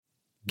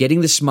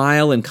Getting the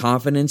smile and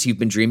confidence you've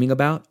been dreaming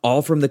about,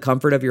 all from the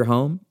comfort of your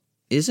home,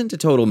 isn't a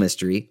total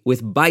mystery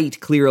with Byte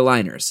clear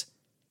aligners.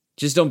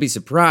 Just don't be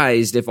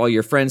surprised if all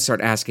your friends start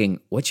asking,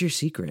 "What's your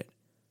secret?"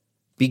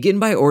 Begin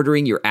by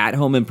ordering your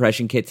at-home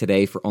impression kit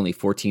today for only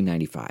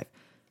 $14.95.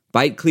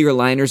 Byte clear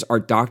aligners are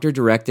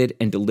doctor-directed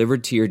and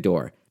delivered to your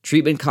door.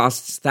 Treatment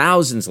costs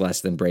thousands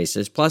less than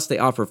braces, plus they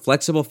offer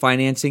flexible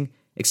financing,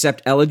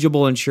 accept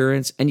eligible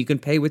insurance, and you can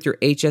pay with your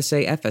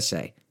HSA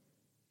FSA.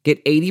 Get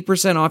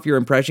 80% off your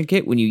impression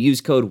kit when you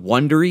use code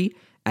WONDERY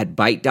at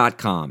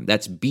Byte.com.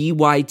 That's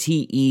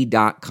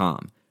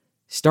BYTE.com.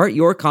 Start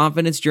your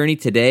confidence journey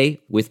today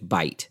with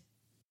Byte.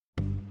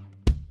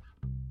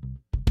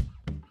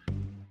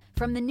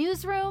 From the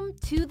newsroom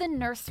to the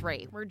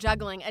nursery, we're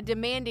juggling a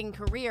demanding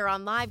career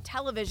on live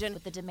television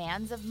with the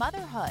demands of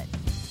motherhood.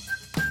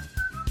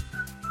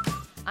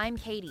 I'm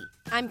Katie.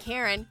 I'm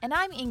Karen. And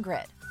I'm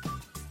Ingrid.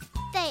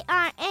 They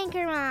are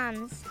Anchor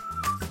Moms.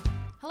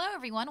 Hello,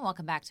 everyone.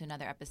 Welcome back to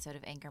another episode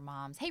of Anchor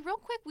Moms. Hey, real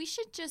quick, we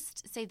should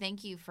just say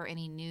thank you for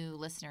any new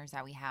listeners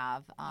that we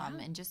have.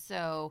 And just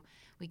so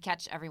we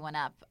catch everyone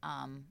up,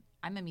 I'm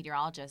a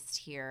meteorologist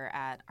here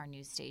at our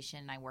news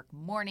station. I work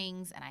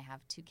mornings, and I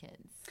have 2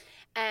 kids.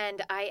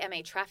 And I am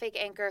a traffic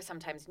anchor,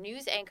 sometimes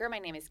news anchor. My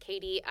name is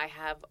Katie. I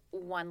have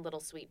 1 little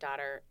sweet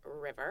daughter,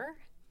 River.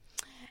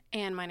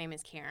 And my name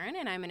is Karen,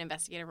 and I'm an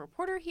investigative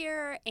reporter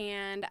here,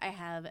 and I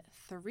have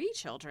 3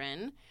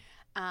 children.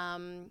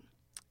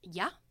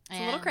 It's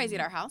a little crazy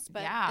at our house,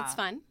 but it's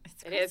fun.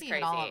 It is crazy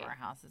at all of our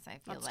houses, I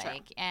feel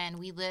like. True. And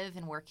we live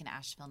and work in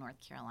Asheville, North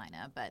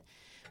Carolina, but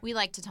we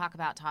like to talk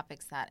about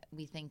topics that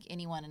we think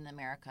anyone in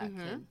America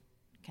could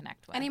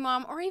connect with. Any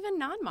mom or even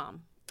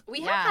non-mom.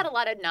 We have had a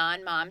lot of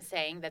non-moms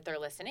saying that they're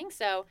listening,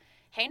 so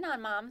hey,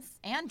 non-moms.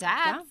 And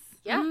dads.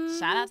 Yeah.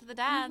 Shout out to the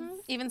dads.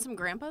 Even some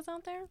grandpas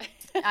out there?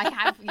 I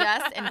have,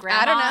 yes, and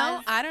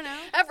grandmas. I don't know.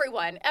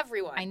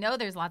 Everyone. I know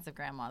there's lots of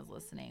grandmas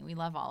listening. We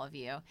love all of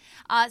you.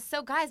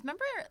 So, guys,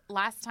 remember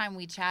last time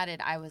we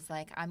chatted, I was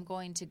like, I'm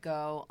going to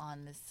go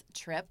on this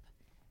trip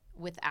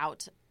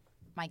without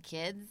my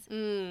kids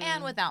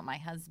and without my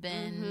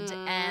husband,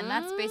 and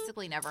that's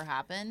basically never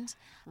happened.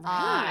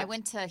 Right. I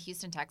went to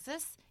Houston,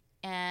 Texas.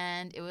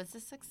 And it was a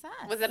success.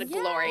 Was it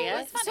glorious? It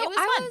was fun. So it was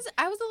fun.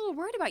 I was a little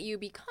worried about you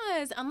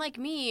because, unlike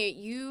me,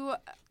 you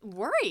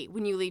worry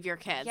when you leave your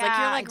kids.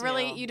 Yeah, you're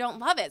really, you don't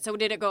love it. So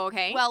did it go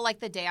okay? Well,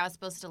 the day I was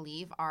supposed to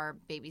leave, our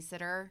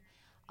babysitter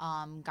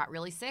got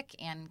really sick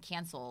and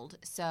canceled.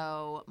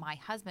 So my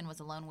husband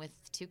was alone with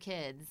 2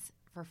 kids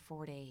for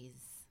 4 days.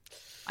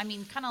 I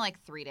mean, kind of like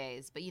 3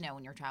 days, but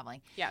when you're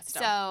traveling. Yeah,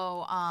 still.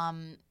 So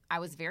I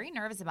was very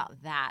nervous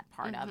about that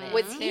part of it.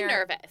 Was he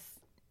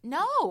nervous?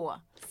 No.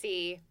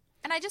 See.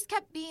 And I just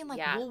kept being like,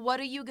 well,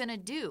 what are you going to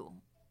do?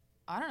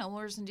 I don't know.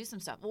 We're just going to do some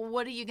stuff. Well,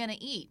 what are you going to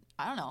eat?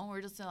 I don't know.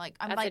 We're just like,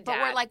 but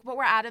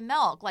we're out of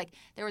milk. Like,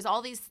 there was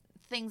all these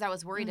things I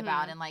was worried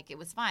about, and it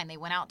was fine. They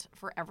went out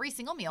for every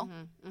single meal.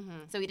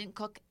 So we didn't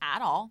cook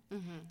at all.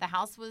 The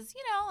house was,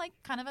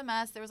 kind of a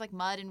mess. There was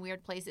mud in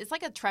weird places. It's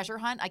like a treasure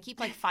hunt. I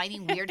keep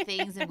finding weird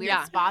things in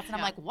weird spots, and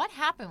I'm like, what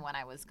happened when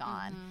I was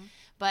gone?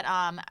 But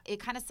it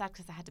kind of sucked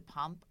because I had to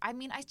pump. I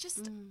mean, I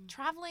just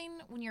traveling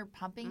when you're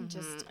pumping, we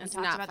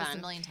talked about this a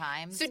million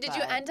times. So did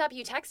you end up?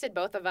 You texted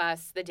both of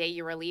us the day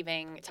you were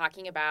leaving,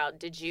 talking about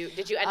did you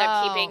end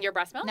up keeping your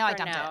breast milk? No, I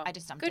dumped it. I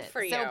just dumped it. Good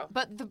for you. So,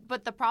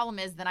 but the problem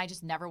is, then I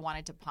just never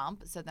wanted to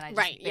pump. So then I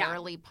just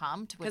barely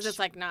pumped, which because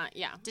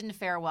it's didn't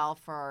fare well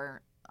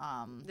for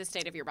the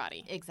state of your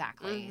body.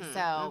 Exactly.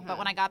 But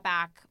when I got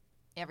back,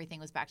 everything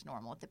was back to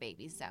normal with the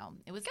baby. So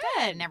it was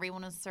good. And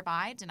everyone was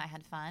survived, and I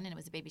had fun, and it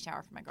was a baby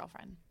shower for my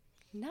girlfriend.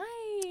 Nice.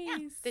 Yeah.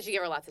 Did you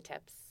give her lots of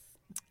tips?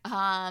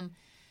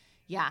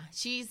 Yeah,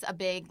 she's a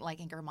big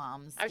Anchor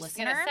Moms listener. I was just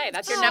gonna say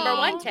that's your number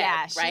 1 tip.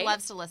 Yeah, right? she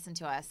loves to listen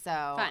to us.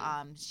 So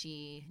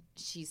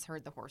she's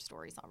heard the horror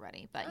stories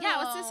already. But it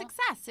was a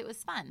success. It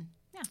was fun.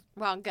 Yeah.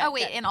 Well, good. Oh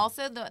wait, and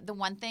also the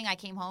one thing, I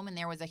came home and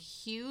there was a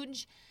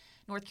huge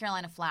North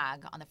Carolina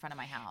flag on the front of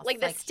my house. Like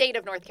the state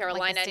of North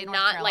Carolina,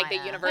 not like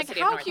the University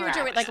of North Carolina.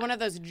 How huge are it? One of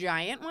those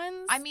giant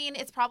ones? I mean,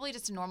 it's probably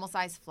just a normal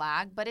size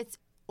flag, but it's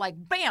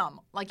bam!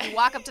 You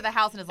walk up to the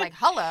house and it's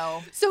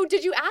hello. So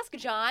did you ask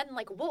John,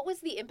 what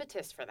was the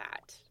impetus for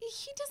that?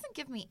 He doesn't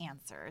give me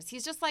answers.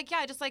 He's just I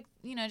just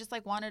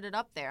wanted it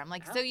up there. I'm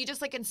like, so you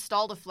just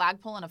installed a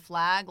flagpole and a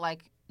flag,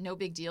 no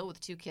big deal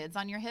with 2 kids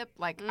on your hip?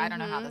 I don't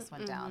know how this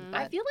went down.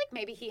 But I feel like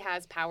maybe he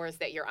has powers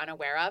that you're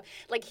unaware of.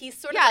 He's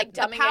sort of dumbing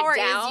the power it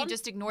down. Is you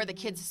just ignore the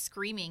kids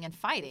screaming and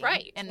fighting.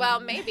 Right. And well,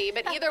 maybe.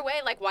 But either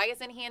way, why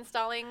isn't he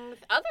installing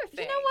other things?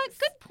 You know what?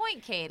 Good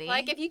point, Katie.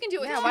 If you can do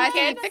it with 2 why kids.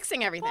 isn't he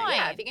fixing everything?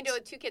 Yeah, if he can do it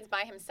with 2 kids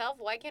by himself,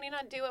 why can't he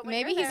not do it when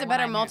maybe you're he's a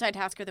better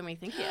multitasker than we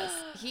think he is.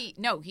 He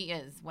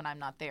is when I'm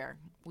not there.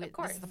 Of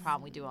course. This is the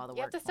problem. We do all the work.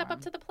 You have to step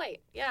up to the plate.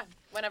 Yeah.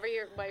 Whenever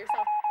you're by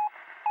yourself.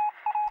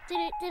 From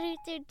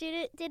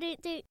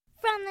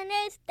the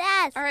news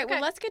desk. All right,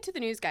 well, let's get to the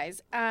news, guys.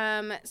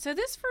 So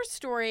this first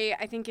story,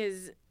 I think,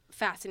 is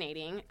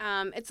fascinating.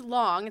 It's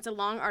long. It's a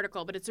long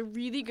article, but it's a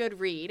really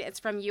good read. It's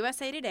from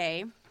USA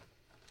Today.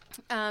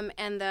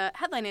 And the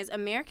headline is,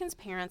 Americans'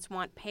 parents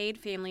want paid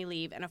family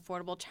leave and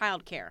affordable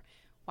childcare.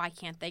 Why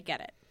can't they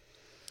get it?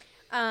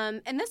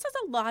 And this has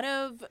a lot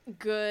of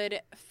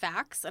good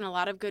facts and a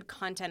lot of good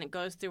content. It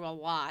goes through a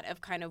lot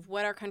of kind of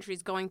what our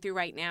country's going through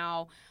right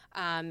now,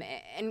 and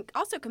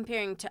also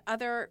comparing to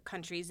other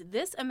countries.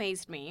 This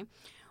amazed me.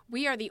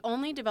 We are the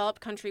only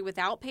developed country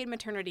without paid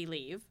maternity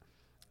leave.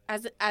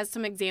 As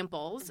some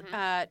examples,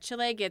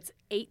 Chile gets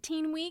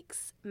 18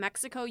 weeks.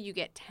 Mexico, you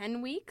get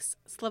 10 weeks.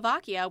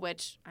 Slovakia,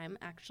 which I'm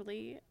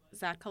actually,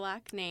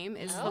 Zadkalak name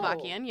is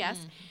Slovakian,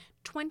 yes.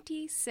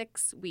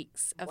 26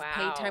 weeks of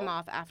paid time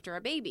off after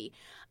a baby.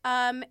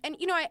 And,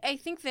 I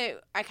think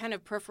that I kind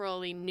of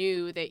peripherally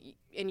knew that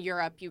in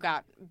Europe you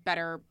got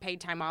better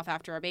paid time off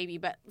after a baby.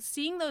 But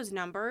seeing those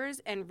numbers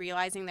and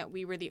realizing that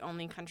we were the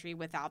only country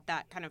without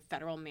that kind of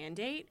federal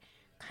mandate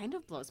kind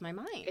of blows my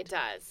mind. It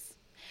does.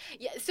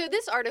 Yeah. So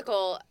this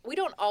article, we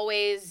don't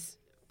always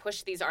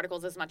push these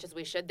articles as much as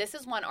we should. This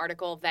is one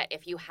article that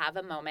if you have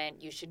a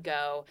moment, you should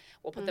go.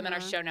 We'll put them in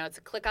our show notes.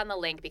 Click on the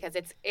link because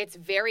it's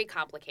very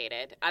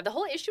complicated. The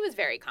whole issue is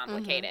very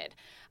complicated.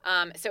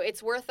 So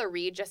it's worth a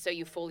read just so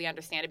you fully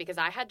understand it, because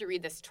I had to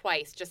read this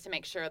twice just to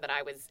make sure that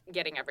I was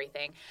getting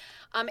everything.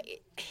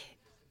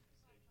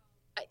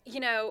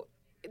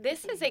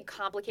 This is a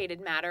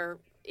complicated matter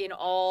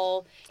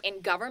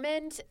in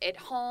government, at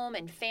home,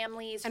 and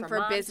families, and for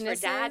moms,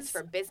 businesses. for dads,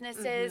 for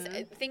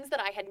businesses, things that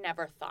I had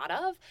never thought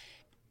of.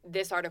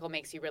 This article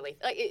makes you really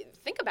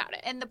think about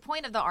it. And the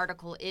point of the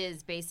article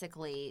is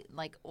basically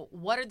like,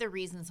 what are the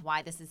reasons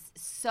why this is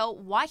so?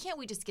 Why can't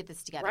we just get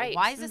this together? Right.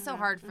 Why is it so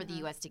hard for the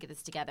U.S. to get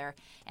this together?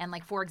 And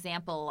like, for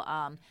example,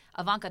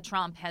 Ivanka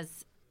Trump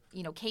has,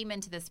 came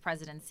into this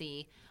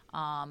presidency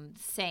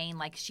saying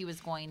like she was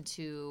going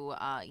to,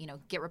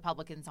 get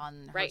Republicans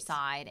on her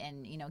side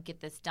and, get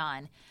this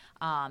done,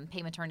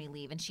 pay maternity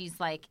leave. And she's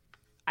like,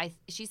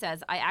 she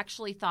says, I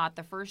actually thought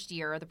the first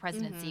year of the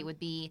presidency would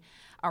be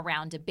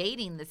around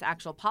debating this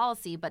actual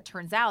policy, but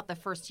turns out the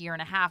first year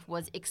and a half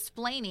was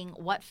explaining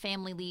what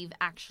family leave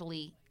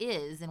actually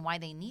is and why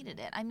they needed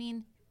it. I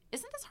mean,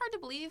 isn't this hard to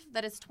believe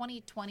that it's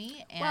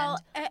 2020?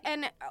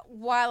 And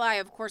while I,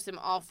 of course, am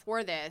all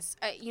for this,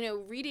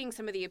 reading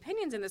some of the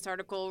opinions in this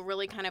article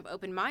really kind of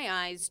opened my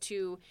eyes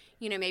to,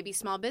 maybe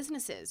small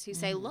businesses who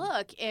say,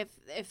 look,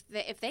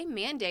 if they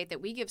mandate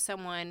that we give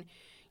someone,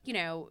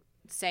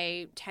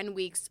 say 10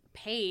 weeks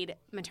paid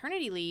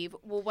maternity leave,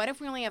 well, what if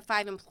we only have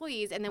 5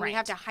 employees and then we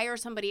have to hire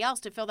somebody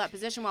else to fill that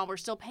position while we're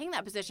still paying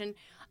that position?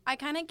 I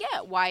kind of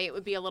get why it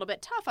would be a little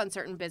bit tough on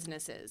certain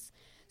businesses.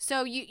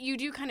 So you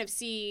do kind of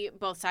see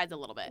both sides a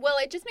little bit. Well,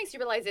 it just makes you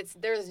realize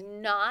there's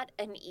not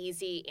an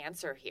easy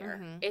answer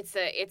here.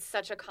 It's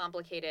such a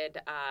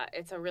complicated,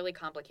 it's a really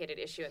complicated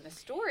issue, and the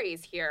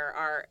stories here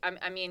are,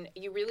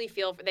 you really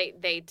feel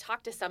they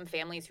talk to some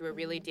families who are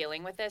really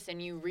dealing with this, and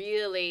you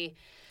really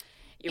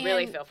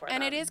feel for them.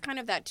 And it is kind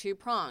of that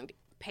two-pronged.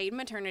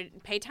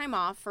 Paid time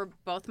off for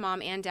both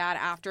mom and dad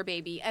after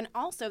baby, and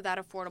also that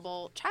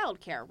affordable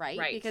childcare, right?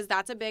 Because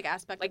that's a big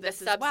aspect of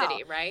this as well. Like the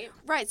subsidy, right?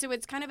 Right. So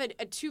it's kind of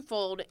a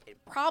twofold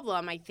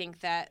problem, I think,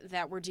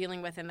 that we're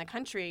dealing with in the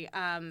country.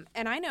 And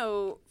I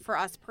know for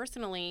us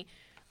personally,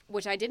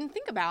 which I didn't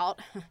think about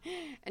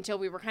until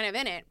we were kind of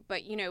in it,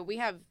 but, we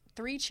have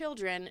 3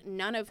 children,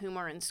 none of whom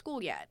are in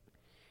school yet.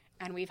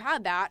 And we've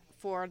had that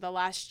for the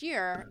last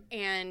year,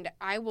 and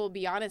I will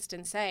be honest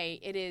and say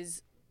it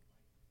is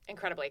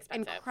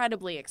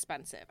incredibly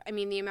expensive. I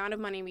mean, the amount of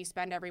money we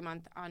spend every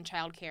month on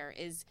childcare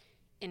is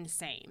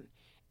insane.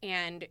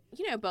 And,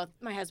 both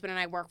my husband and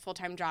I work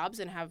full-time jobs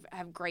and have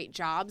great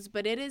jobs,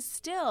 but it is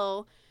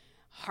still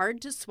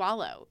hard to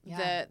swallow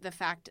the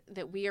fact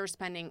that we are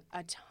spending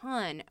a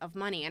ton of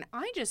money. And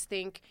I just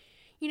think,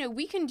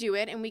 we can do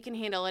it and we can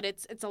handle it.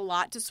 It's a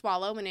lot to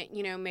swallow, and it,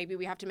 maybe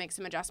we have to make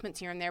some adjustments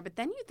here and there. But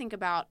then you think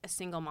about a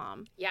single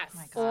mom. Yes.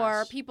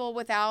 Or people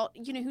without,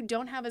 who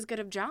don't have as good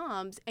of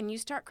jobs, and you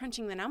start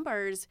crunching the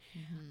numbers.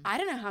 I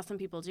don't know how some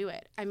people do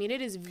it. I mean,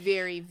 it is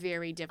very,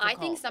 very difficult. I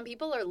think some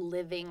people are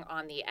living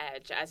on the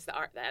edge, as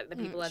the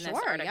people in this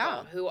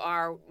article, who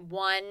are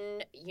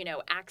one,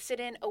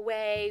 accident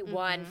away,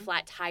 one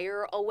flat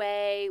tire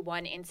away,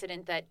 one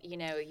incident that,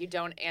 you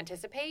don't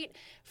anticipate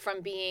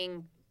from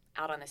being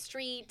out on the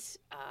street,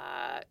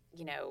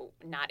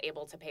 not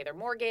able to pay their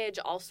mortgage,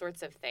 all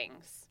sorts of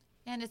things.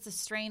 And it's a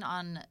strain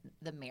on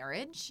the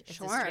marriage. It's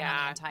a strain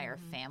on the entire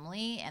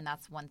family. And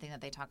that's one thing that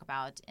they talk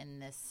about in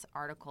this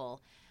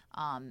article.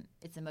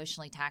 It's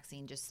emotionally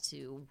taxing just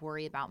to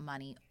worry about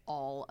money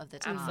all of the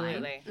time.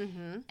 Absolutely.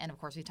 And, of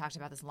course, we talked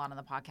about this a lot on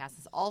the podcast.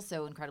 It's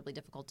also incredibly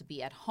difficult to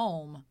be at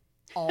home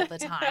all the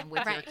time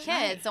with your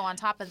kids. So on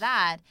top of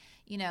that,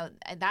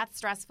 that's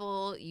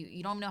stressful.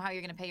 You don't know how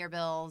you're going to pay your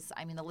bills.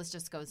 I mean, the list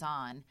just goes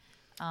on.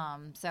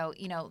 So,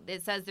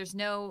 it says there's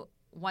no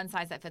one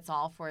size that fits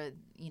all for,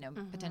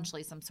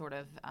 potentially some sort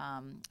of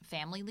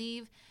family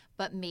leave.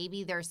 but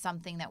maybe there's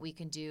something that we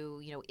can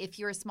do. If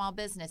you're a small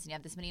business and you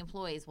have this many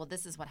employees, well,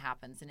 this is what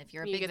happens. And if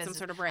you're a big get business, some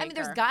sort of break.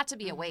 there's got to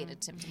be a way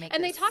to make.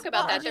 And this. they talk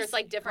about that. There's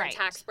like different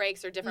tax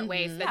breaks or different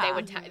ways that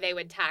they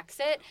would tax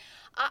it.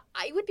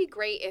 It would be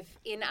great if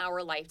in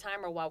our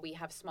lifetime or while we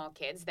have small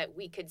kids that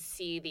we could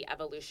see the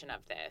evolution of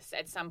this.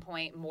 At some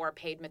point, more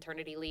paid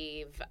maternity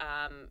leave,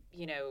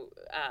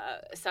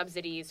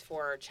 subsidies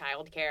for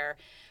childcare.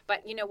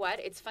 But you know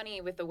what? It's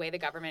funny with the way the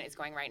government is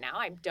going right now.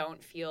 I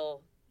don't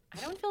feel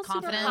confident,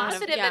 super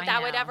positive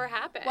that would ever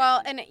happen. Well,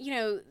 and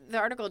the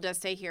article does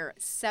say here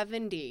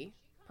 70%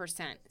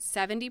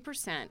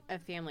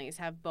 of families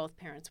have both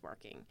parents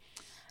working.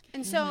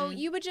 And so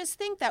you would just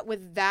think that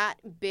with that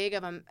big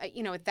of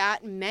with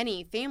that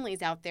many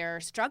families out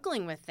there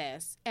struggling with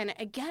this, and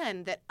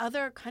again, that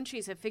other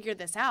countries have figured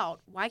this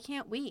out, why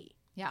can't we?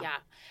 Yeah.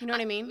 You know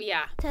what I mean?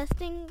 Yeah.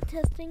 Testing.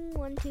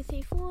 1, 2,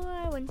 3, 4.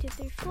 1, 2,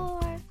 3,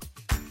 4.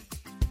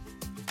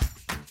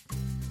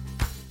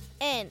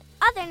 In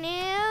other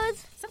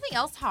news, something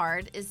else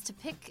hard is to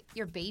pick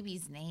your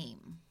baby's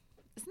name.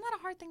 Isn't that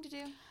a hard thing to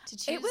do? To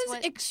choose it was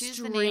choose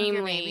the name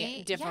of your extremely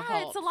baby? difficult.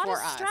 Yeah, it's a lot of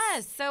for us.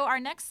 stress. So our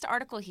next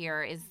article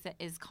here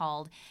is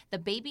called "The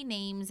Baby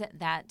Names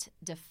That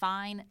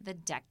Define the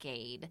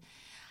Decade."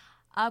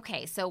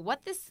 Okay, so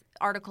what this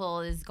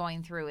article is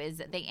going through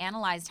is they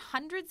analyzed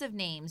hundreds of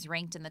names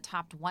ranked in the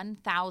top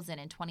 1,000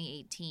 in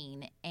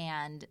 2018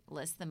 and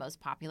list the most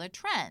popular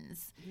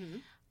trends.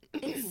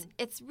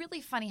 It's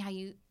really funny how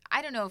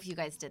I don't know if you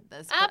guys did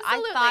this, but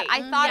Absolutely.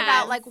 I thought Yes.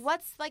 about like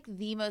what's like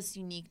the most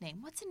unique name?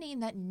 What's a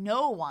name that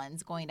no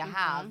one's going to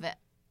have,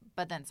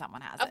 but then someone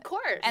has it? Of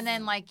course. And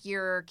then like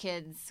your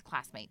kid's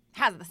classmate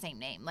has the same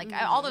name. Like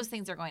all those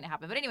things are going to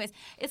happen. But anyways,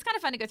 it's kind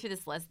of fun to go through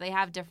this list. They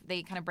have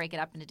they kind of break it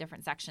up into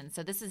different sections.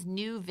 So this is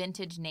new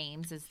vintage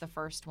names is the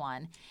first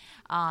one.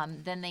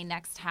 Then they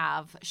next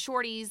have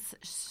shorties,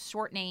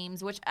 short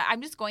names, which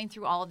I'm just going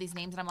through all of these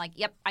names and I'm like,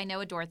 yep, I know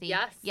a Dorothy.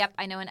 Yes. Yep,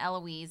 I know an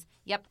Eloise.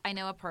 Yep, I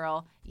know a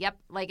Pearl. Yep,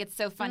 like it's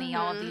so funny,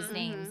 all of these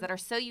names that are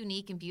so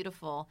unique and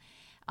beautiful.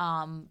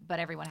 But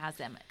everyone has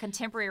them.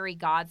 Contemporary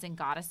gods and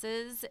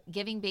goddesses.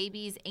 Giving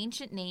babies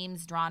ancient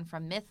names drawn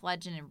from myth,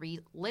 legend, and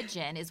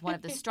religion is one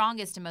of the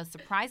strongest and most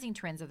surprising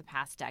trends of the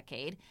past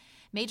decade.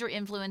 Major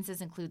influences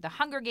include the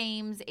Hunger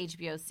Games,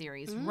 HBO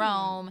series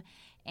Rome,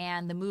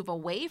 and the move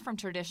away from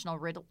traditional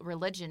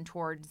religion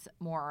towards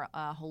more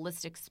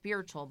holistic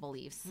spiritual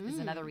beliefs is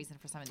another reason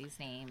for some of these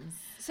names.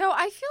 So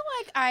I feel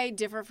like I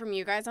differ from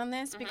you guys on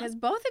this because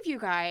both of you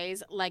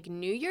guys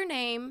knew your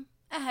name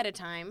ahead of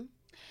time.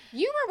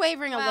 You were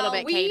wavering a little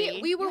bit,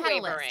 Katie. We were You had a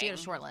wavering. list. You had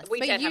a short list. We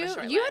But did have a short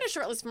list. you had a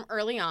short list from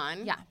early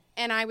on. Yeah.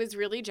 And I was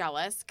really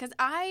jealous because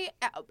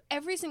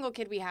every single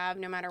kid we have,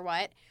 no matter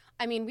what,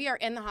 I mean, we are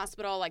in the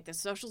hospital, the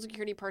Social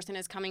Security person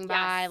is coming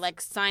by,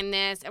 sign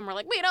this, and we're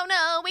like, we don't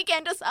know, we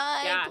can't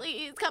decide,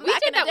 please come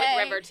back in a day. We did that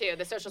with River, too.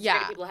 The Social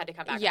Security people had to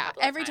come back a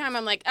couple of every times. time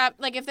I'm like,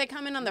 if they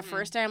come in on the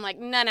first day, I'm like,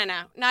 no,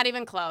 not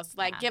even close.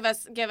 Give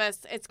us,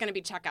 it's going to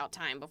be checkout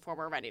time before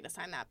we're ready to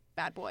sign that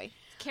bad boy.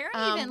 Karen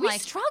even we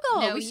struggle.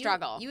 No, we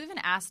struggle. You even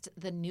asked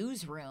the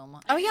newsroom.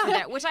 Oh,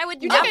 yeah. Which I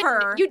would You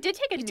never. You did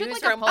take a You took,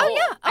 newsroom a poll. poll. Oh,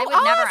 yeah. I would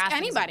I'll never ask ask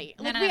anybody.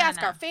 No, We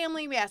ask our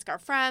family, we ask our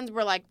friends.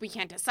 We're like, we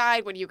can't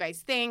decide. What do you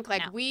guys think?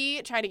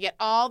 We try to get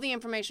all the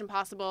information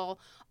possible.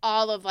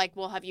 All of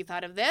well, have you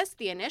thought of this?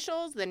 The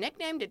initials, the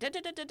nickname.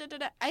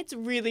 It's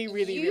really,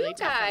 really, really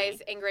tough. You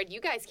guys, Ingrid,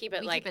 you guys keep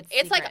it We keep it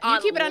it's secret. on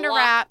You keep it under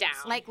wraps.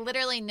 lockdown.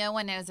 Literally no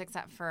one knows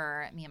except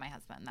for me and my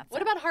husband. That's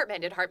What it. about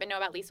Hartman? Did Hartman know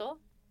about Liesel?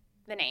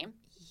 The name?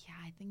 Yeah,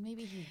 I think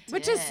maybe he did.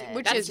 Which is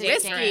That's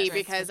risky dangerous.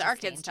 because Which our is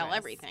kids tell dangerous.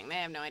 everything. They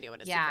have no idea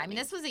what a Yeah, secret I mean,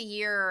 means. this was a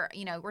year,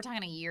 we're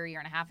talking a year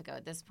and a half ago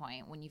at this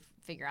point when you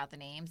figure out the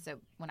name. So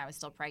when I was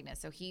still pregnant.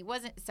 So he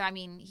wasn't,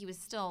 he was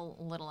still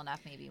little enough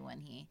maybe when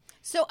he.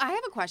 So I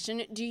have a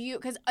question. Do you,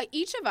 because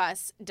each of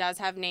us does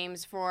have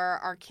names for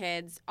our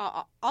kids,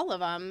 all of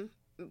them,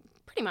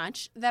 pretty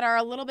much, that are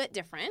a little bit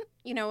different.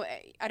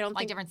 I don't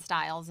think. different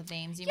styles of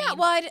names, you Yeah, mean?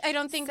 well, I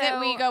don't think that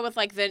we So- go with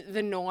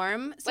the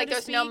norm, so to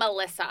There's speak. no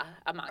Melissa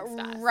amongst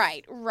us.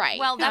 Right.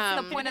 Well,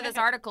 that's the point of this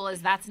article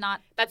is that's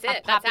not That's a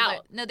it. That's popular-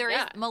 out. No, there is.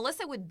 Yeah.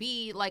 Melissa would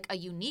be a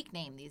unique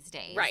name these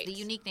days. Right. The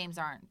unique names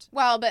aren't.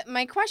 Well, but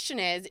my question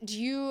is,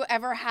 do you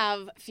ever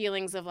have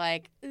feelings of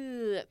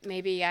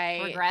maybe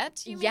I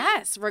Regret? You mean?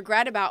 Yes,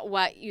 regret about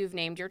what you've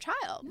named your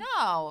child.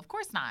 No, of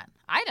course not.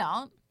 I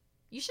don't.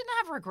 You shouldn't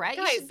have regret.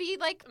 You Guys, should be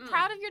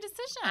proud of your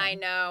decision. I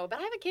know, but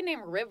I have a kid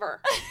named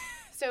River.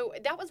 So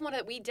that was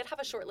we did have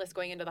a short list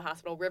going into the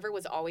hospital. River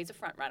was always a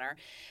front runner.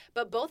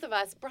 But both of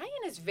us, Brian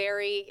is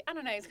very, I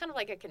don't know, he's kind of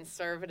like a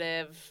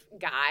conservative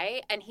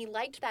guy. And he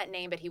liked that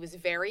name, but he was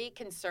very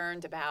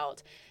concerned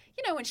about,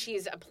 when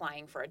she's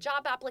applying for a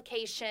job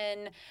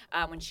application,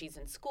 when she's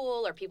in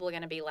school, are people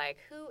going to be like,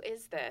 who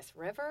is this?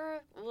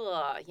 River?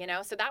 Ugh,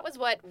 So that was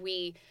what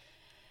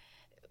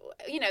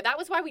that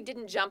was why we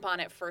didn't jump on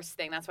it first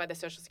thing. That's why the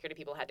Social Security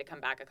people had to come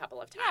back a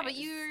couple of times.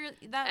 Yeah,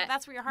 but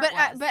that's where your heart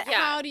was. But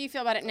how do you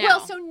feel about it now? Well,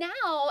 so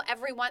now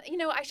everyone,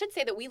 I should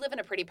say that we live in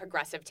a pretty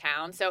progressive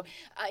town. So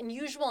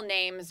unusual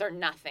names are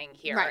nothing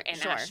here in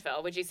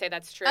Nashville. Would you say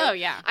that's true? Oh,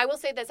 yeah. I will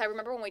say this. I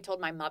remember when we told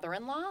my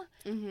mother-in-law,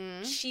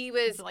 she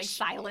was... like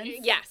silence?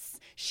 Yes.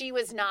 She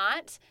was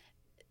not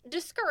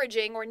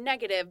discouraging or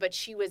negative, but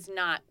she was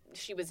not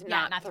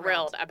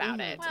thrilled about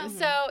it. Well,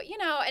 so,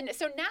 and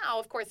so now,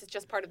 of course, it's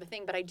just part of the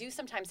thing, but I do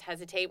sometimes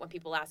hesitate when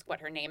people ask what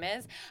her name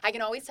is. I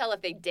can always tell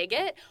if they dig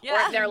it or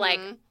if they're like,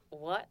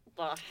 what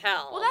the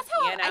hell? Well, that's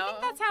how, I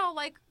think that's how,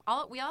 like,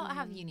 we all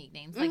have unique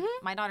names. Like,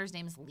 my daughter's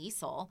name is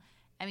Liesel.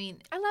 I mean,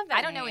 I love that.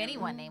 I don't know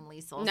anyone named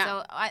Liesel. No.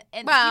 So,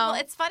 well, people,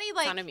 it's funny,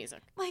 like, Sound of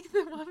Music. Like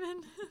the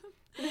woman,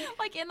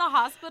 like in the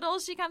hospital,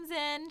 she comes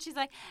in, she's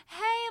like,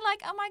 hey,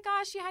 like, oh my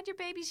gosh, you had your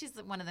baby. She's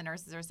one of the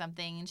nurses or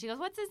something. And she goes,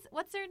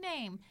 what's her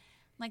name?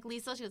 I'm like,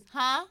 Liesel. She goes,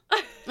 huh?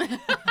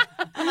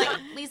 I'm like,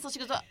 Liesel. She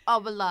goes, oh,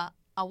 blah.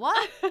 A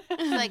what?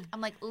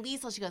 I'm like,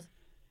 Liesel. She goes,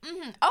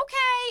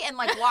 okay, and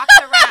like walks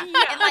around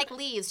and like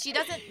leaves.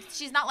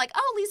 She's not like,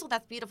 oh, Liesel,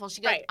 that's beautiful.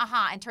 She goes,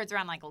 and turns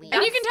around like leaves.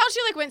 And you can tell she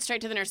like went straight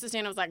to the nurse's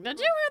stand and was like, did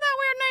you hear that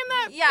weird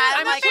name?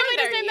 I'm like, sure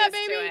just named that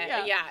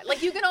baby. Yeah,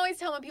 like you can always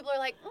tell when people are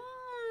like,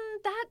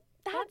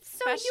 that's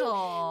so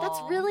special.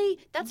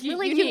 That's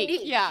really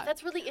unique. Yeah,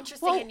 that's really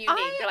interesting and unique.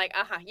 You're like,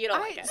 you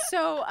don't like it.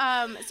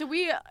 So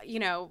we,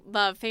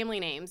 love family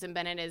names, and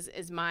Bennett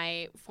is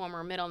my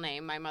former middle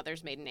name, my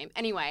mother's maiden name.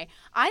 Anyway,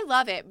 I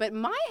love it, but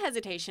my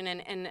hesitation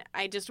and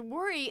I just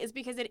worry is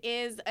because it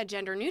is a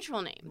gender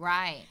neutral name,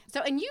 right? So,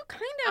 and you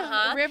kind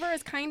of River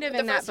is kind of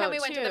in that boat too. The first time we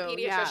went to the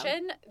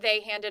pediatrician, they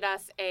handed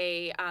us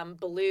a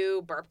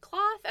blue burp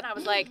cloth, and I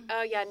was like,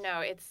 oh yeah, no,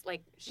 it's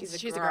like she's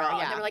a girl. Yeah.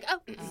 And they were like, oh,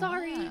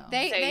 sorry.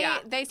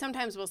 They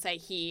sometimes will say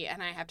he,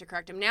 and I have to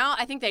correct him. Now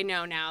I think they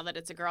know now that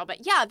it's a girl,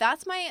 but yeah,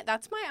 that's my.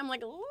 I'm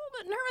like a little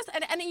bit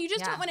nervous, and you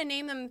just don't want to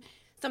name them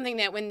something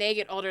that when they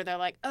get older they're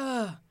like,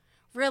 oh,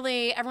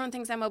 really? Everyone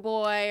thinks I'm a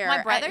boy, or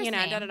my brother's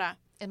name.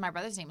 And my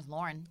brother's name is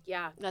Lauren.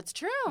 Yeah, that's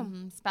true.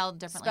 Spelled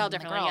differently than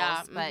the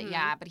girls,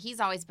 but he's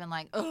always been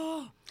like,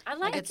 oh, I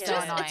like it.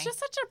 It's just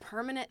such a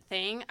permanent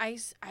thing. I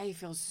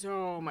feel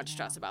so much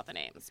stress about the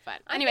names, but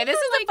anyway, this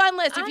is a fun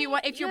list.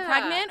 If you're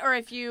pregnant or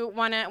if you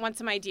want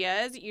some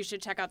ideas, you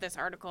should check out this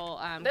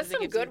article. There's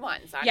some good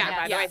ones on here,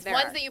 by the way.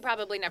 Ones that you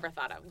probably never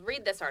thought of.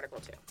 Read this article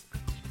too.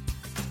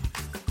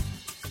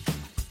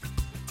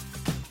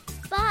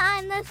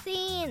 Behind the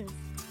scenes.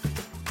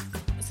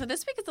 So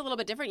this week it's a little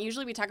bit different.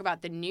 Usually we talk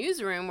about the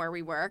newsroom where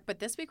we work, but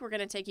this week we're going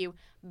to take you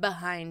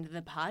behind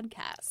the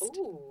podcast.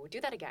 Ooh,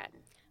 do that again.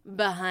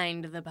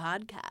 Behind the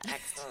podcast.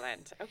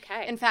 Excellent.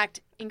 Okay. In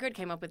fact, Ingrid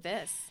came up with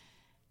this.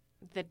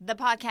 The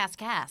podcast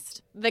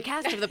cast. The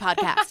cast of the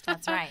podcast.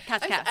 That's right.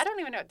 Cast. I don't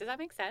even know. Does that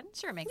make sense?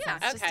 Sure, it makes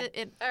sense.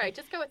 Okay. All right,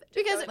 just go with it.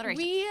 Because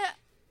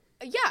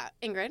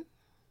Ingrid.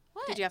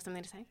 What? Did you have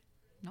something to say?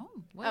 No.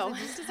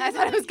 I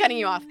thought I was cutting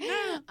you off.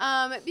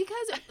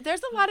 Because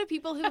there's a lot of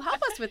people who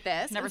help us with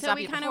this. Never so stopped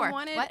we you kind before. of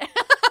wanted. What?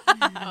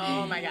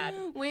 Oh my God.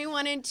 We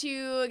wanted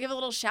to give a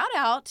little shout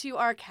out to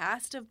our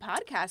cast of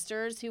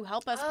podcasters who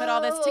help us put all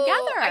this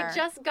together. I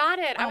just got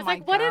it. I was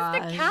like, what is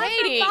the cast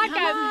Katie, of podcasts?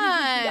 come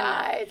on.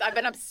 Guys, I've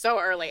been up so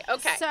early.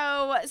 Okay. So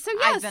yes.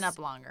 I've been up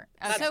longer.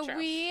 That's so true.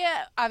 we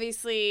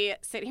obviously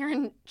sit here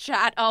and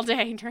chat all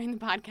day during the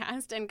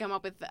podcast and come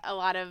up with a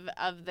lot of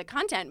the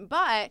content.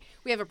 But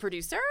we have a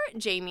producer,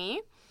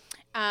 Jamie,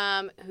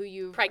 who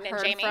you've heard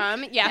Jamie.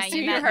 from. Yes, Yeah,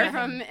 you heard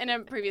from in a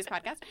previous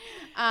podcast.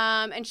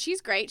 And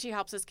she's great. She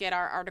helps us get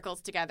our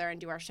articles together and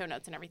do our show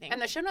notes and everything.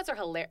 And the show notes are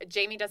hilarious.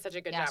 Jamie does such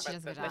a good job she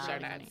with does a the good show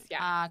job. notes.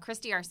 Yeah.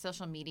 Christy, our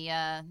social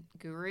media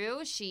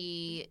guru,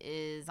 she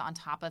is on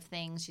top of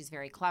things. She's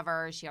very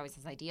clever. She always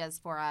has ideas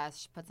for us.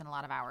 She puts in a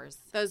lot of hours.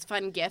 Those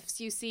fun GIFs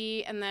you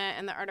see in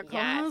the articles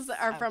Yes.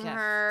 are from GIFs.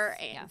 her.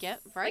 Yes.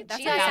 GIF, right? Like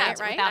That's GIFs. how you say Without,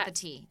 it, right? without the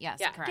T. Yes,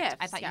 Yeah. correct. GIFs,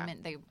 I thought yeah. you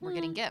meant they were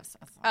getting gifts.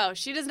 Oh,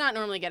 she does not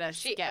normally get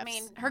us gifts. I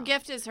mean, her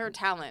gift is her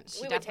talent.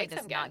 She We would definitely take does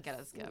some not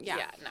gifts. get us gifts.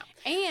 Yeah,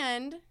 no.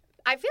 And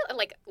I feel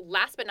like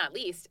last but not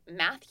least,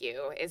 Matthew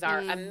is our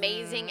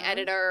amazing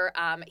editor.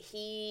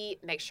 He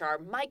makes sure our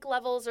mic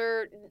levels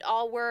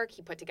all work.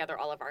 He put together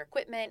all of our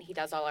equipment. He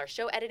does all our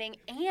show editing,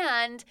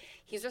 and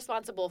he's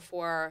responsible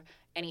for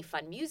any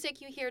fun music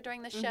you hear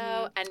during the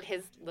show. And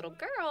his little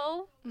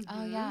girl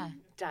Oh, yeah.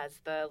 does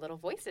the little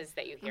voices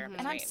that you hear in And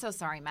between. I'm so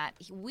sorry, Matt.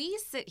 We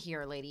sit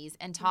here, ladies,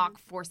 and talk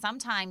for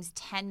sometimes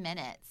 10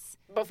 minutes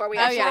before we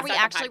before start we the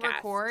actually podcast.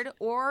 record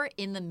or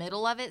in the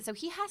middle of it. So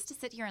he has to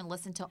sit here and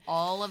listen to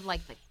all of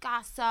like the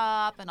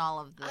gossip and all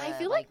of the I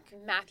feel like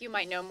Matthew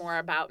might know more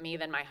about me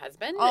than my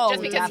husband, Oh,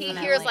 just because he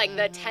definitely. hears like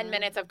the 10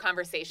 minutes of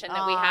conversation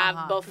that we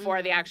have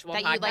before the actual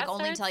that podcast you like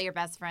only starts. tell your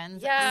best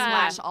friends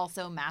Yeah. /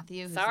 also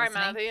Matthew who's Sorry,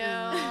 listening. Matthew.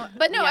 know.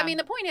 But no, I mean,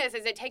 the point is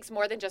it takes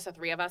more than just the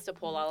three of us to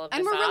pull all of this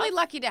And we're off. really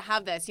lucky to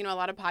have this. You know, a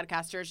lot of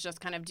podcasters just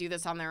kind of do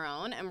this on their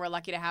own, and we're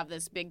lucky to have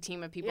this big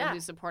team of people who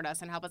support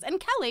us and help us. And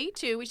Kelly,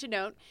 too, we should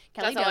note.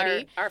 Kelly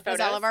Doty does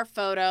all of our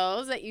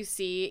photos that you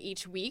see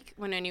each week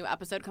when a new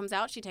episode comes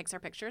out. She takes our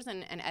pictures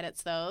and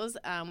edits those,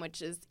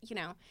 which is, you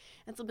know,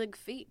 it's a big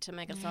feat to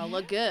make us all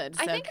look good.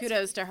 So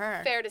kudos to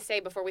her. Fair to say,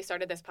 before we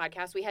started this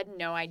podcast, we had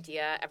no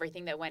idea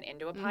everything that went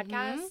into a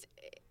podcast.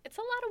 It's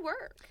a lot of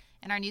work.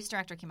 And our news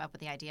director came up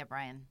with the idea,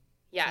 Brian.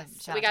 Yes,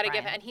 so we got to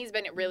give him, and he's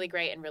been really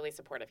great and really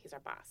supportive. He's our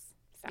boss.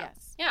 So,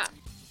 yes. Yeah.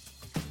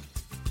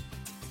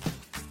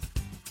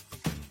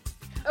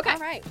 Okay. All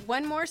right.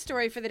 One more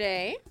story for the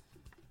day.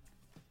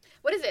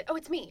 What is it? Oh,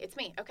 it's me.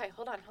 Okay,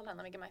 hold on.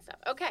 Let me get my stuff.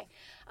 Okay.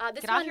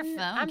 Get off your phone,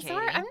 I'm Katie.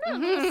 sorry. I'm not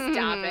going to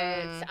stop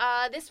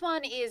it. This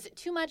one is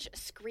too much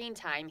screen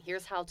time.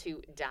 Here's how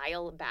to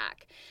dial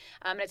back.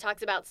 And it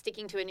talks about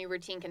sticking to a new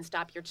routine can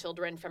stop your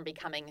children from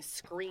becoming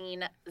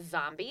screen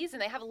zombies.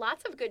 And they have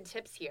lots of good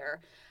tips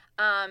here.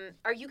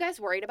 Are you guys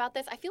worried about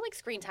this? I feel like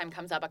screen time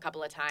comes up a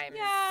couple of times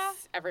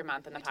every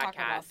month in the podcast. Talk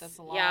about this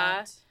a lot.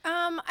 Yeah.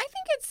 I think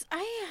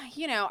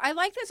I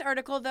like this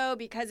article though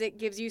because it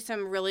gives you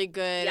some really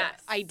good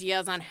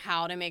ideas on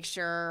how to make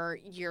sure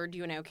you're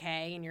doing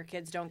okay and your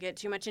kids don't get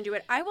too much into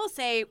it. I will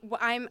say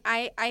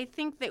I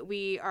think that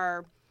we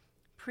are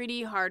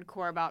pretty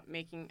hardcore about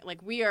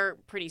we are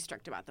pretty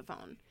strict about the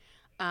phone.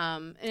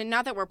 And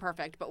not that we're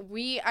perfect, but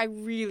I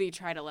really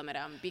try to limit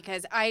them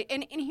because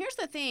and here's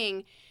the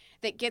thing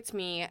that gets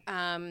me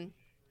when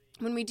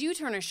we do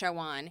turn a show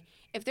on.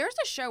 If there's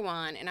a show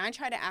on and I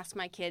try to ask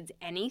my kids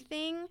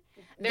anything,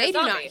 they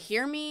do not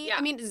hear me. Yeah.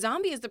 I mean,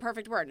 zombie is the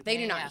perfect word. They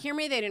do not hear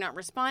me. They do not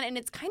respond, and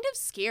it's kind of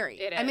scary.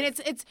 It is. I mean,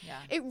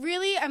 it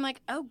really. I'm like,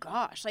 oh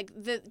gosh, like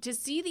to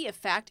see the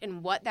effect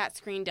and what that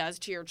screen does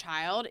to your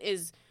child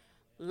is.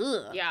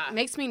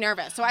 Makes me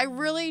nervous. So I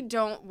really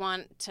don't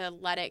want to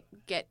let it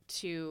get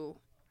too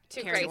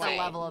crazy. The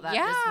level of that.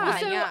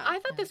 I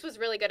thought this was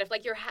really good. If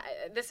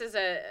this is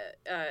a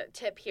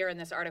tip here in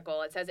this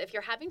article. It says if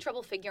you're having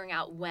trouble figuring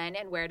out when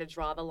and where to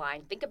draw the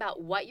line, think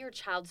about what your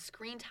child's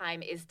screen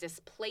time is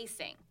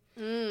displacing.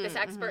 This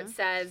expert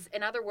says,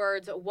 in other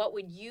words, what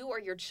would you or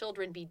your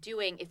children be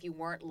doing if you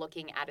weren't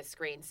looking at a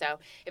screen? So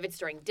if it's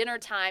during dinner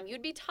time,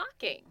 you'd be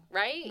talking,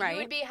 right? You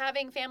would be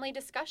having family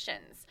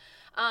discussions.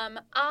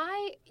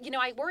 I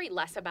worry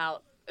less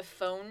about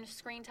phone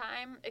screen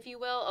time, if you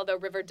will, although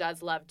River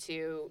does love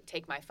to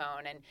take my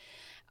phone, and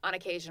on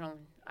occasion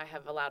I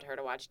have allowed her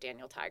to watch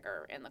Daniel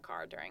Tiger in the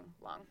car during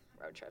long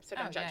road trips, so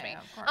don't judge me.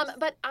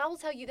 But I'll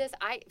tell you this,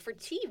 for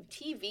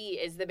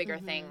TV is the bigger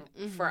thing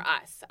for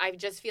us. I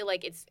just feel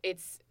like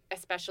it's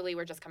especially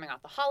we're just coming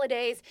off the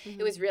holidays.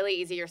 It was really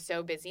easy. You're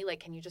so busy. Like,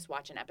 can you just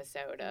watch an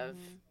episode of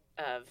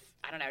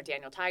I don't know,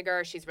 Daniel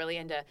Tiger. She's really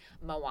into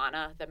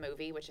Moana, the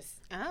movie, which is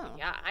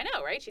yeah, I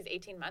know, right? She's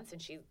 18 months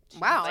and she's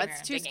wow,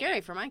 that's too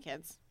scary for my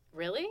kids.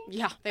 Really?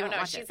 Yeah, they won't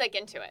watch she's it. like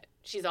into it.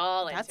 She's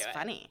all into it. That's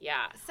funny.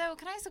 Yeah. So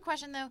can I ask a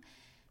question though?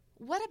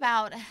 What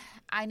about?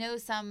 I know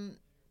some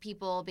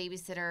people,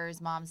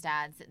 babysitters, moms,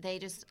 dads, they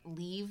just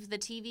leave the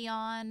TV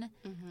on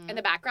in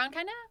the background,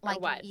 kind of, like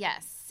or what?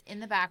 Yes, in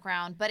the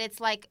background, but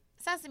it's like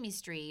Sesame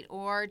Street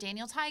or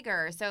Daniel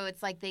Tiger. So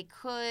it's like they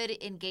could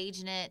engage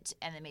in it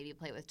and then maybe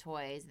play with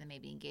toys and then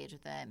maybe engage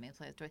with it, maybe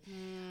play with toys.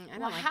 I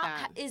don't like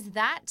that. Is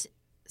that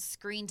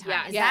screen time?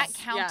 Yeah. Is that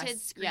counted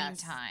screen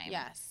time?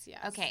 Yes.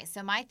 Okay,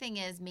 so my thing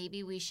is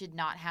maybe we should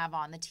not have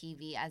on the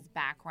TV as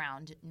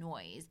background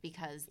noise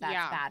because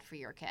that's bad for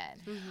your kid,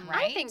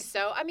 right? I think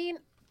so. I mean,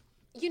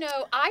 you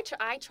know, I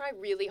try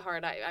really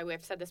hard.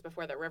 I've said this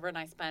before that River and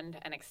I spend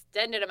an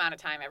extended amount of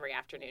time every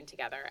afternoon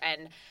together,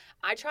 and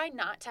I try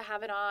not to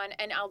have it on.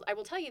 And I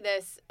will tell you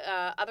this: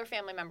 other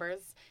family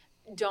members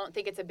don't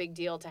think it's a big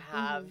deal to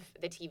have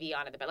the TV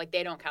on at the bed. Like,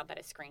 they don't count that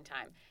as screen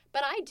time,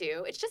 but I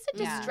do. It's just a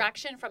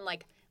distraction from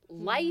like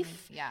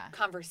life,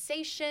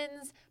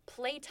 conversations,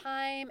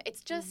 playtime.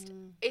 It's just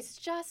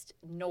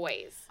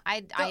noise.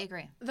 I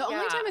agree. The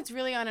only time it's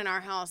really on in our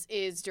house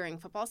is during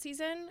football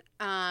season,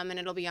 and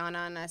it'll be on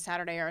a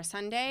Saturday or a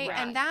Sunday,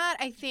 and that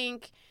I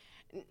think.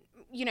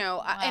 You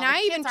know, and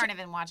I kids aren't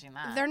even watching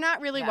that. They're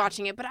not really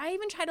watching it, but I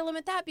even try to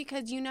limit that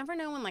because you never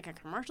know when like a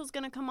commercial's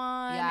going to come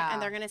on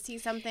and they're going to see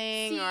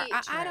something or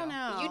I don't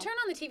know. You turn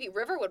on the TV,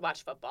 River would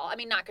watch football. I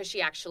mean, not because she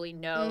actually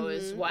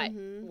knows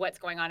what's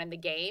going on in the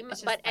game,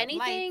 but like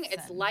anything,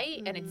 it's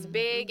light and it's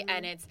big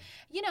and it's,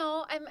 you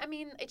know, I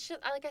mean, it's just,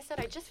 like I said,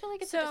 I just feel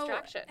like it's a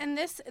distraction. And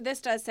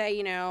this does say,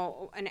 you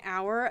know, an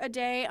hour a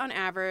day on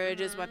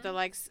average is what the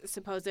like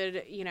supposed,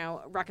 you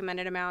know,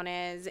 recommended amount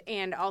is.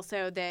 And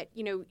also that,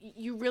 you know,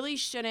 you really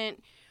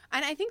shouldn't.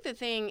 And I think the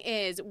thing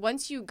is,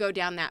 once you go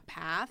down that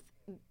path,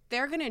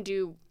 they're going to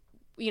do,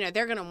 you know,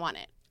 they're going to want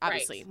it,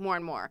 obviously, more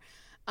and more.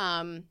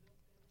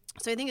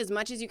 So I think as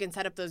much as you can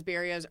set up those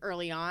barriers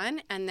early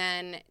on and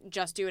then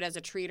just do it as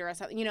a treat or as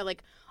something, you know,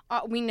 like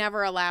we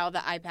never allow the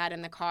iPad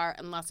in the car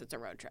unless it's a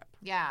road trip.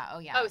 Yeah. Oh,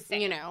 yeah. Oh,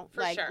 same. You know,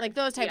 For sure. like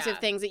those types of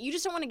things that you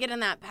just don't want to get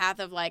in that path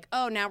of like,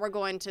 oh, now we're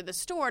going to the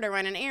store to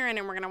run an errand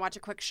and we're going to watch a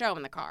quick show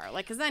in the car.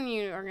 Like, because then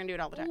you are going to do it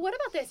all the time. What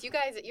about this? You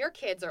guys, your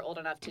kids are old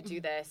enough to do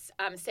this,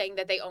 saying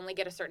that they only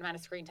get a certain amount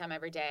of screen time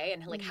every day.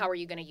 And like, how are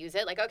you going to use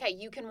it? Like, okay,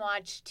 you can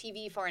watch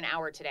TV for an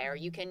hour today, or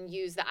you can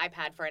use the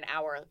iPad for an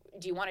hour.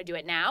 Do you want to do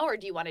it now, or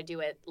do you want to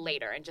do it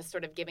later? And just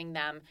sort of giving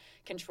them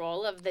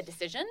control of the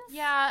decisions.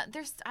 Yeah,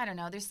 I don't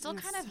know. They're still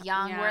kind of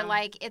young where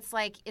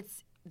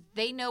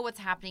they know what's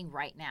happening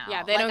right now.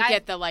 Yeah, they don't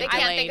get the They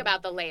can't think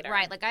about the later.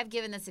 Right. Like I've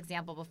given this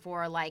example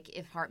before, like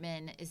if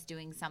Hartman is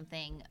doing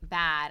something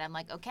bad, I'm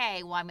like,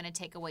 okay, well I'm going to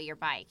take away your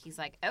bike. He's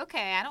like,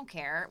 okay, I don't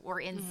care.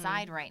 We're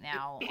inside right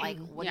now. Like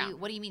what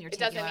do you mean you're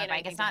taking away my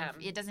bike? It's not.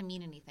 It doesn't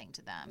mean anything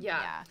to them.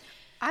 Yeah.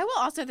 I will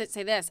also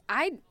say this.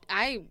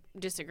 I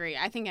disagree.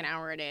 I think an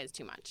hour a day is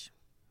too much.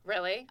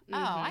 Really? Oh,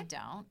 I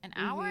don't. An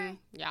hour?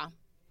 Yeah.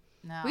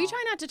 No. We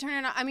try not to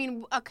turn it on. I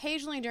mean,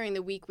 occasionally during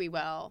the week we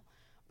will,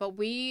 but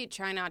we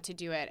try not to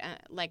do it.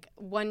 Like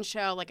one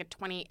show, like a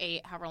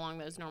 28, however long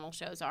those normal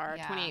shows are,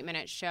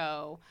 28-minute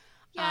show.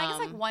 Yeah, I guess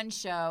like one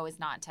show is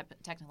not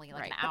technically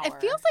like an hour. But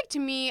it feels like to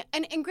me,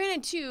 and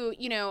granted too,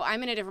 you know,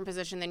 I'm in a different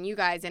position than you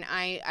guys, and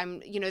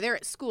I'm, you know, they're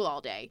at school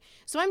all day.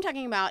 So I'm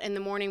talking about in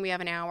the morning we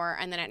have an hour,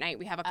 and then at night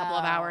we have a couple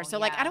of hours. So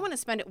like I don't want to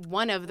spend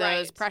one of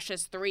those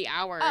precious 3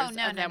 hours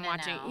of them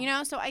watching, you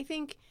know? So I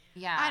think,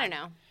 I don't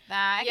know.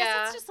 I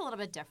guess it's just a little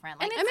bit different.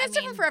 Like, I mean, it's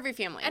different for every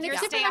family. And if you're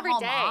a different every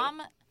day.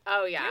 Mom,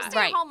 oh, yeah. You're a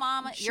stay-at-home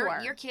mom.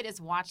 Your kid is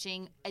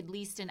watching at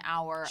least an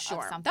hour of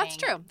something. That's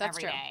true. That's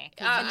every true.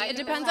 Day. It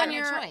depends on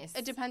your choice.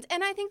 It depends.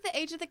 And I think the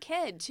age of the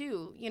kid,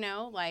 too, you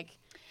know, like.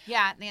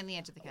 Yeah, and the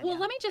age of the kid. Well,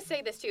 let me just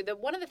say this, too.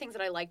 One of the things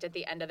that I liked at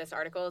the end of this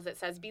article is it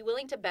says, be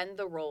willing to bend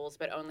the rules,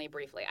 but only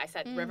briefly. I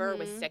said River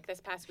was sick this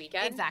past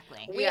weekend.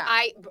 Exactly.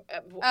 I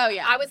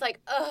was like,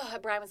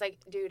 ugh. Brian was like,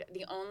 dude,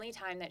 the only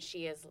time that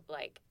she is,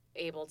 like,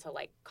 able to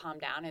like calm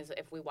down is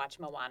if we watch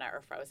Moana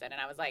or Frozen,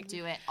 and I was like,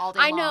 do it all day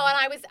long. I know,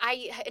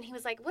 and he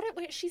was like, what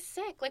she's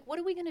sick, like what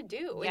are we gonna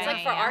do? It's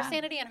like for our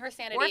sanity and her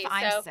sanity. Or if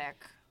I'm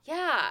sick.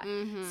 Yeah.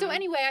 So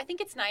anyway, I think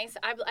it's nice.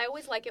 I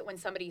always like it when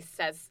somebody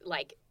says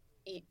like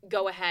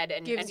go ahead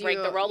and break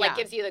the rule, like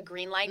gives you the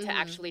green light to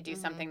actually do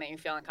something that you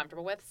feel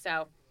uncomfortable with.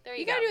 So there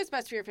you go. You gotta do what's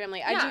best for your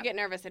family. I do get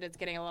nervous that it's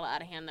getting a little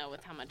out of hand though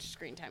with how much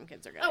screen time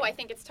kids are getting. Oh, I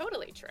think it's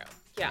totally true.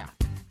 Yeah.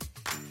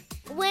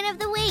 Win of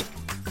the week.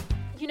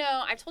 You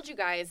know, I told you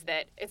guys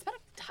that it's been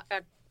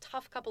a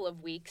tough couple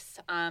of weeks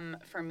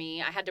for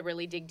me. I had to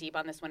really dig deep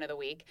on this win of the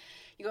week.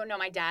 You don't know,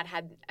 my dad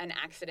had an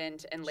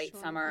accident in late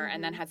summer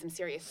and then had some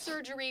serious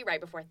surgery right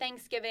before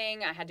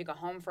Thanksgiving. I had to go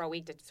home for a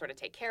week to sort of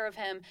take care of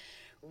him.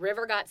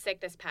 River got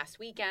sick this past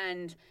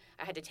weekend.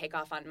 I had to take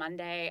off on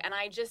Monday. And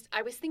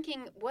I was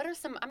thinking, what are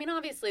some, I mean,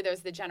 obviously there's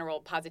the general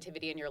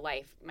positivity in your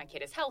life. My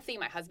kid is healthy.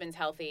 My husband's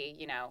healthy.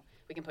 You know,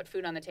 we can put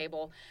food on the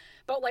table.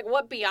 But like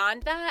what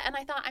beyond that? And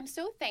I thought, I'm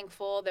so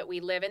thankful that we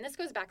live, and this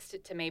goes back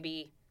to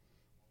maybe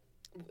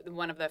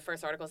one of the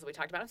first articles that we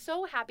talked about. I'm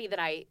so happy that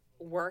I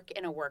work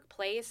in a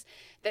workplace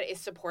that is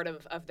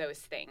supportive of those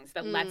things,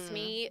 that lets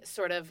me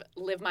sort of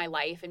live my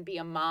life and be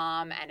a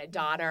mom and a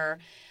daughter.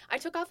 I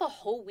took off a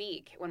whole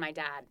week when my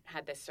dad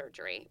had this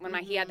surgery. When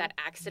he had that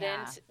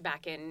accident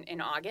back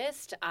in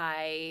August,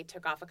 I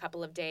took off a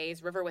couple of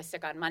days. River was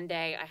sick on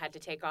Monday. I had to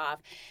take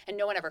off, and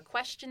no one ever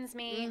questions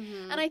me.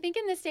 And I think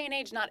in this day and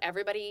age, not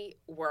everybody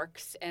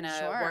works in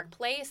a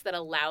workplace that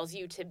allows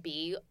you to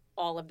be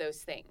all of those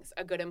things: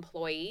 a good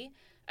employee,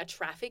 a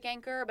traffic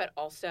anchor, but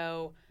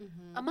also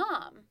a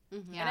mom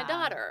and a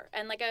daughter,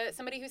 and like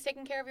somebody who's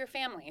taking care of your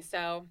family.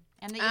 So,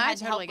 and that you had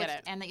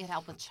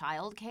help with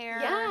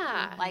childcare.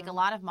 Yeah, like a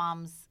lot of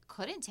moms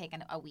couldn't take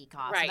a week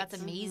off. So that's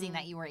amazing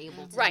that you were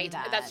able to do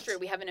that. That's true.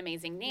 We have an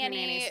amazing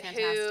nanny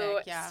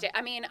who.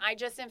 I mean, I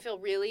just feel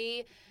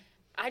really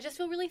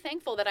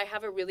thankful that I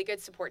have a really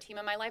good support team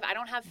in my life. I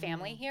don't have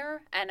family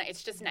here, and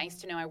it's just nice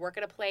to know I work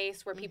at a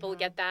place where people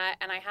get that,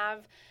 and I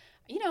have.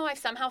 You know, I've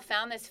somehow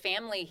found this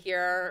family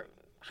here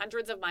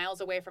hundreds of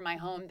miles away from my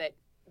home that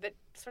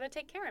sort of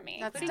take care of me.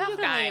 That's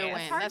definitely a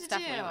win. That's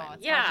definitely a win.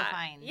 It's hard to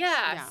find.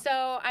 Yeah.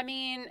 So, I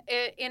mean,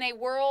 in a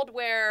world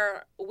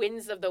where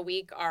wins of the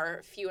week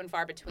are few and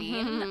far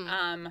between,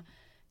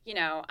 you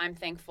know, I'm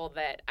thankful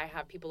that I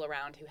have people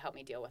around who help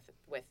me deal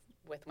with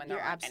when they're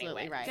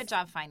absolutely anyway. right. Good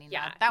job finding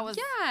that. That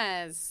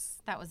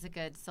was a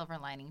good silver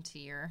lining to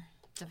your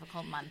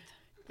difficult month.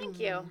 Thank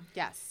you.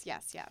 Yes.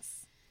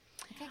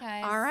 Okay,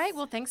 guys. All right.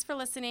 Well, thanks for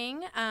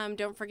listening.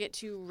 Don't forget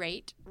to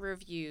rate,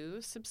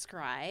 review,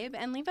 subscribe,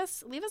 and leave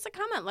us a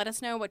comment. Let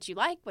us know what you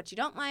like, what you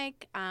don't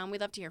like. We'd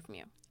love to hear from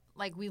you.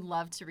 Like, we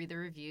love to read the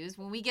reviews.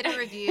 When we get a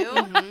review,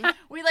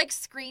 we like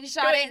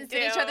screenshot it and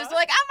send each other. So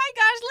like, oh my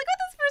gosh, look what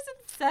this person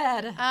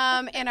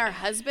said. And our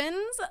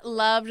husbands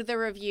loved the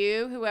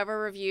review. Whoever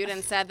reviewed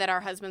and said that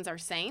our husbands are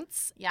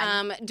saints.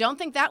 Yeah. Don't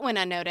think that went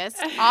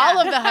unnoticed. All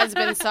of the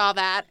husbands saw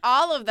that.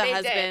 All of the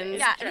husbands.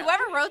 Yeah.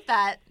 Whoever wrote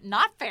that,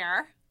 not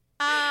fair.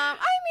 I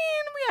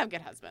mean, we have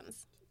good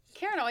husbands.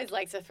 Karen always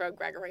likes to throw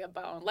Gregory a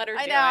bone. Let her do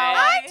I know. it.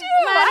 I do.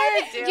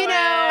 Let her do it.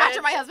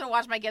 After my husband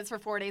watched my kids for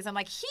 4 days, I'm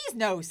like, he's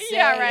no saint.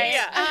 Yeah, right.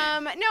 Yeah.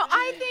 No,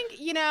 I think,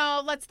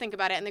 let's think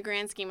about it. In the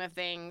grand scheme of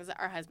things,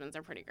 our husbands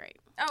are pretty great.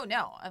 Oh,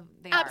 no.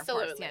 They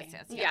absolutely. are, of course.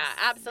 Yes. Yeah,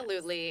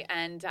 absolutely.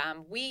 And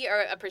we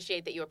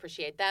appreciate that you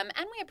appreciate them,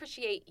 and we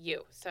appreciate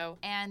you. So,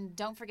 and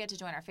don't forget to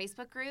join our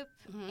Facebook group.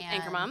 And,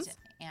 Anchor Moms.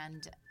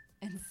 And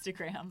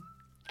Instagram.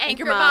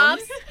 Anchor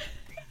Moms.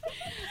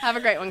 Have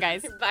a great one,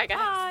 guys. Bye, guys.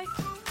 Bye.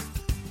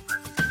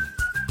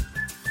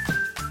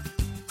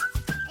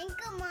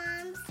 Anchor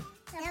Moms,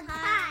 the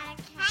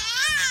podcast.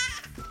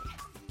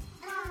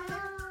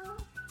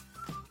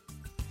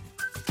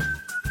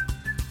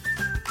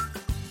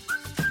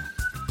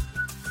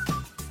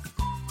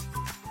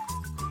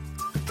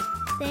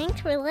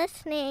 Thanks for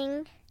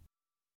listening.